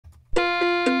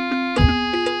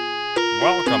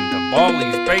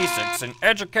Baldi's Basics in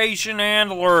Education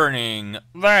and Learning.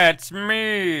 That's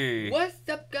me. What's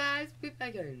up, guys? We're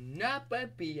back another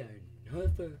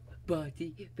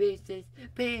Baldi Basics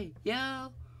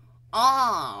video.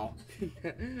 Oh,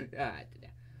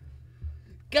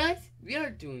 guys, we are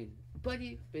doing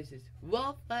Baldi Basics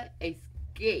Waffle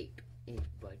Escape in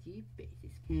Baldi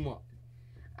Basics mod.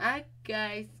 Alright,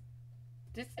 guys,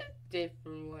 this is a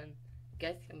different one.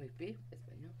 Guys, can we be this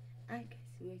one? No. Alright, guys,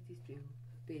 like this video,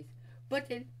 please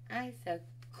button and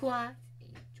subscribe.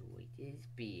 Enjoy this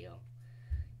video.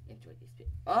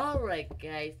 Alright,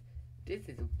 guys, this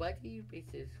is Baldi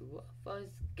Basics Waffle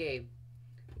Escape.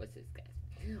 What's this, guys?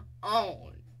 Oh,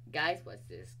 guys, what's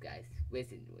this, guys?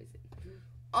 Listen.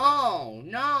 Oh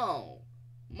no,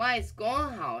 my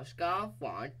schoolhouse got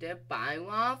flooded by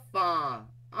waffle.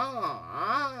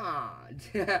 I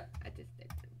just did it.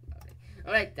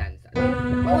 Alright, time to start.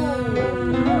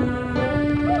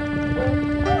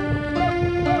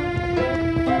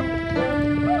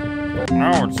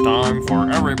 Now it's time for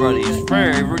everybody's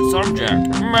favorite subject,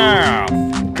 math.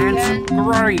 It's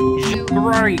great.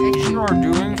 You're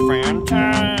doing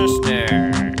fantastic.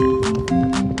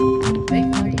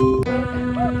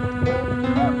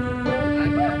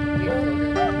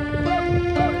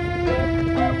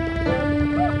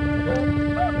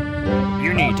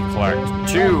 You need to collect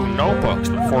 2 notebooks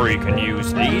before you can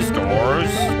use these doors.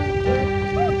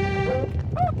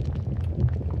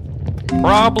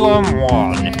 Problem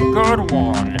 1. Good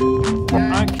one.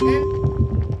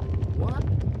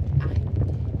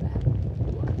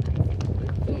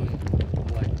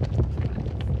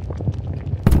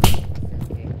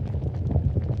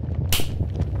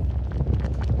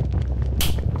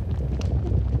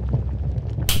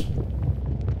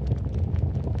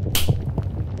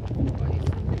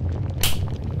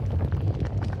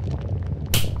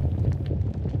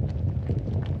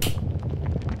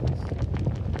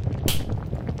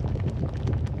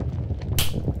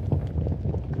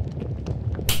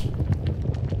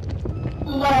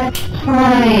 Let's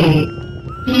play.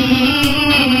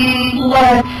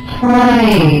 Let's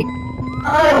play.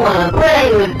 I want to play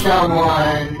with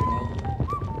someone.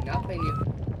 Nothing new.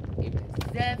 Even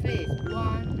 7 is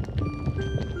 1.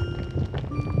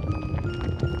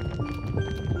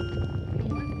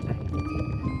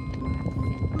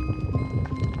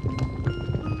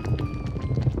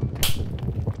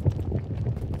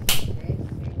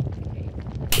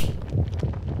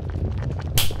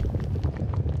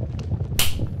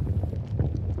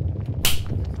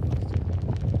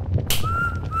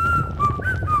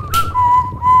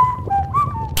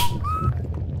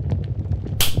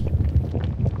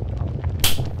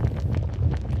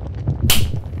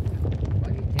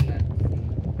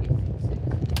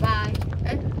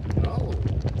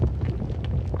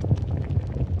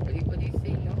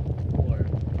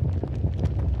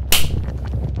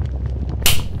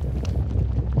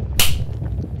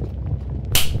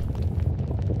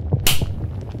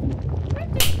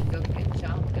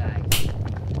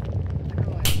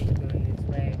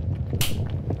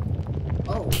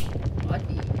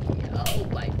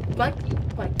 Buddy.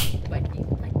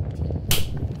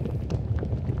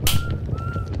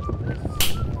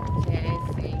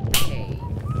 Just in case I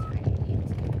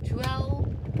need 12,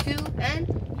 2, and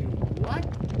you know what?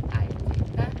 I did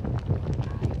that.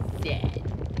 I said.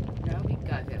 Now we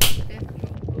got it.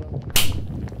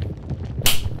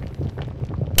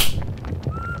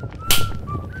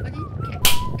 But it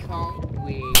can't come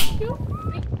with you.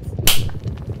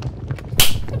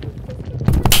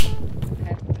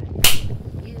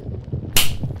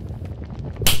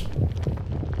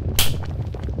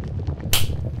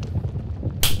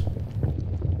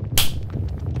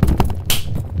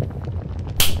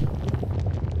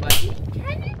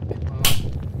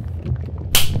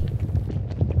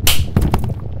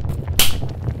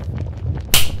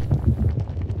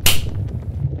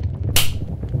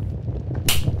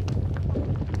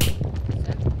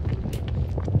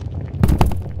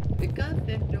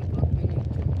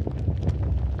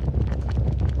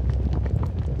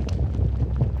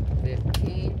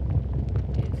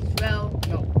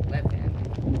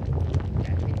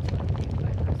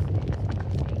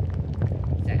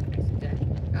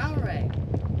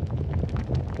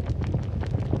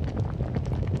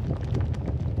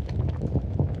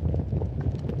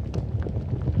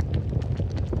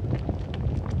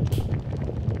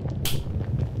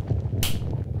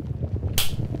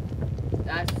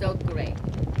 That's so great.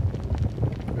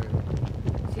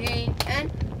 13,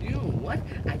 and you know what?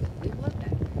 I did what I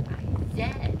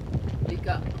said. We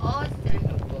got all 7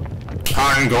 notebooks.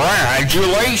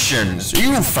 Congratulations!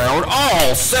 You found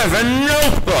all 7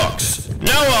 notebooks!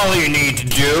 Now all you need to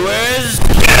do is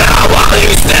get out while you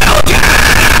still can!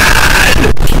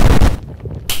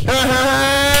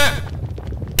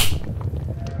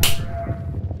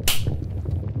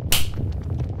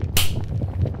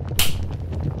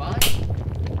 What?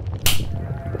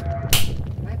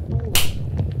 My boy.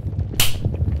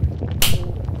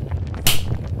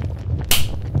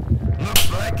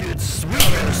 Looks like it's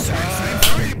sweeping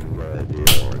sweep.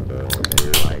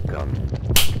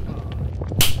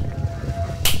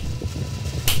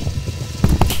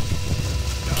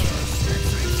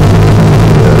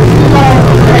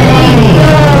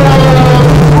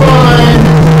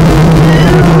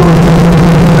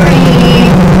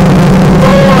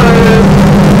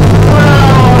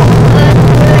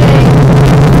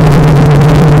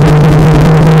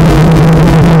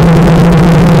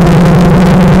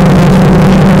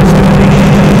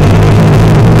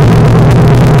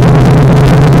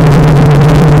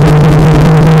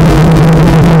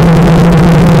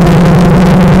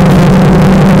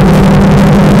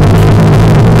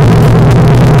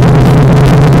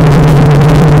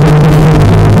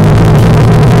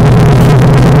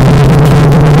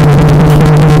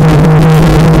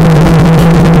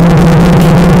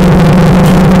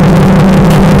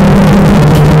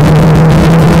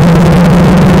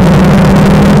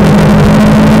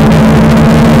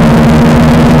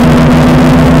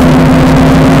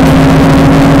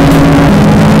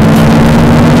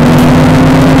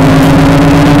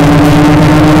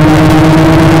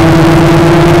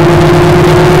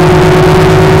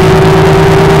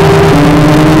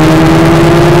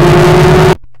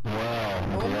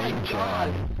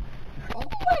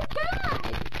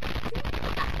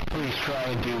 Please try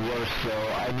and do worse though.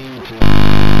 I need to.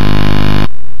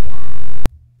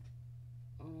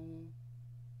 Oh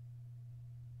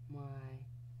my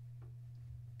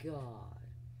god.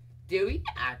 Did we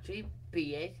actually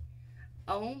beat it?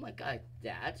 Oh my god,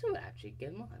 that's actually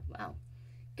good one. Wow.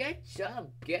 Good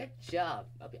job, good job.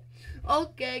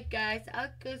 Okay guys,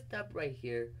 I'll go stop right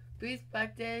here. Please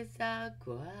practice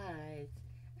quiet.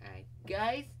 And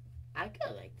guys, I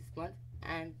kinda like this one.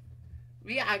 And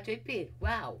we actually beat it.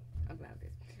 Wow. I'm proud of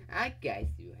this. And guys,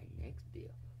 see you in the next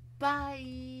video.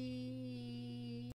 Bye.